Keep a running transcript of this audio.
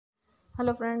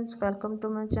Hello friends, welcome to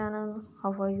my channel.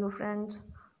 How are you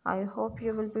friends? I hope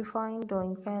you will be fine,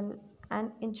 doing well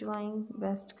and enjoying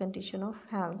best condition of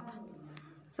health.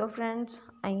 So friends,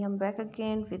 I am back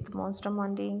again with most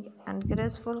demanding and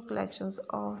graceful collections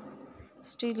of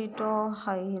stiletto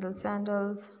high heel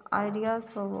sandals, ideas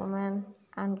for women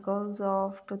and goals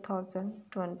of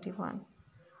 2021.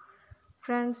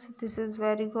 Friends, this is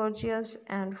very gorgeous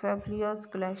and fabulous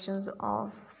collections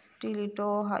of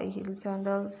stiletto high heel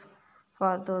sandals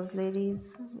for those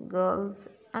ladies, girls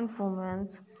and women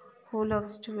who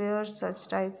loves to wear such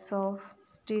types of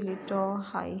stiletto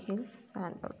high heel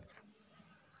sandals.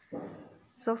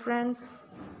 So friends,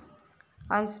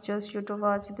 I suggest you to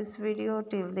watch this video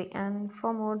till the end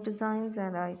for more designs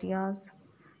and ideas.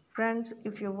 Friends,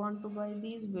 if you want to buy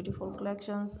these beautiful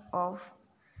collections of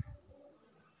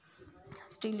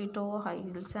stiletto high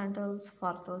heel sandals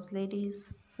for those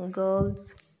ladies,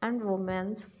 girls and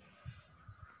women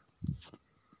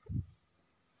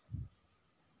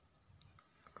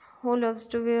who loves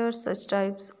to wear such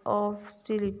types of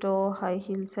stiletto high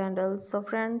heel sandals. So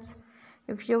friends,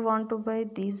 if you want to buy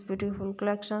these beautiful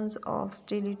collections of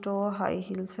stiletto high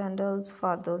heel sandals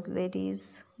for those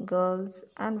ladies, girls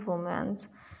and women,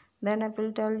 then I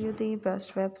will tell you the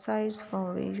best websites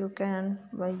from where you can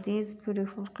buy these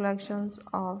beautiful collections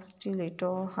of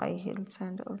stiletto high heel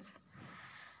sandals.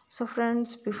 So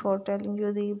friends, before telling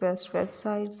you the best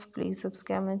websites, please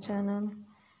subscribe my channel.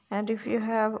 And if you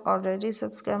have already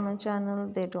subscribed my channel,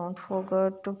 then don't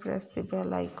forget to press the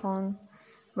bell icon.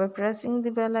 By pressing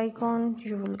the bell icon,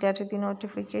 you will get the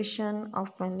notification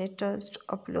of my latest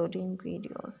uploading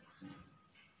videos.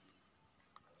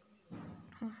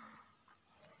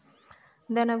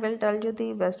 Then I will tell you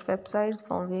the best websites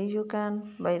from where you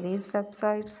can buy these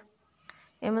websites: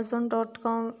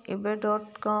 Amazon.com,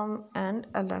 eBay.com and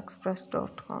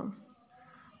AliExpress.com.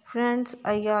 Friends,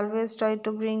 I always try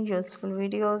to bring useful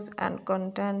videos and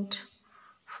content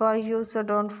for you, so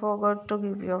don't forget to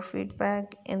give your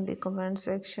feedback in the comment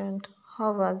section.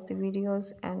 How was the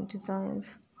videos and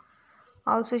designs?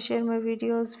 Also share my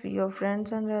videos with your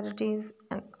friends and relatives,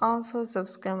 and also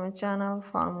subscribe my channel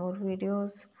for more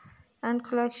videos and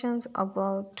collections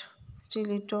about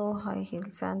stiletto high heel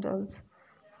sandals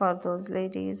for those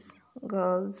ladies,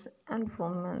 girls and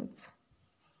women,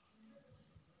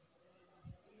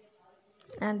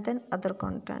 and then other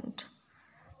content.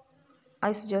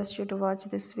 I suggest you to watch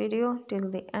this video till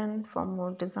the end for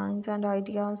more designs and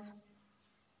ideas.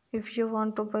 If you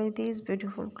want to buy these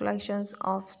beautiful collections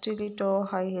of stiletto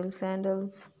high heel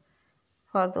sandals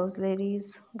for those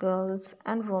ladies, girls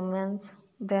and women,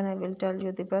 then I will tell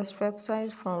you the best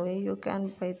website from where you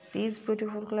can buy these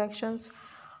beautiful collections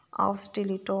of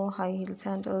stiletto high heel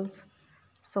sandals.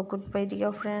 So goodbye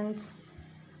dear friends.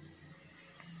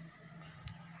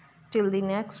 Till the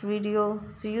next video,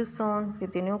 see you soon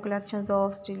with the new collections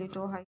of stiletto high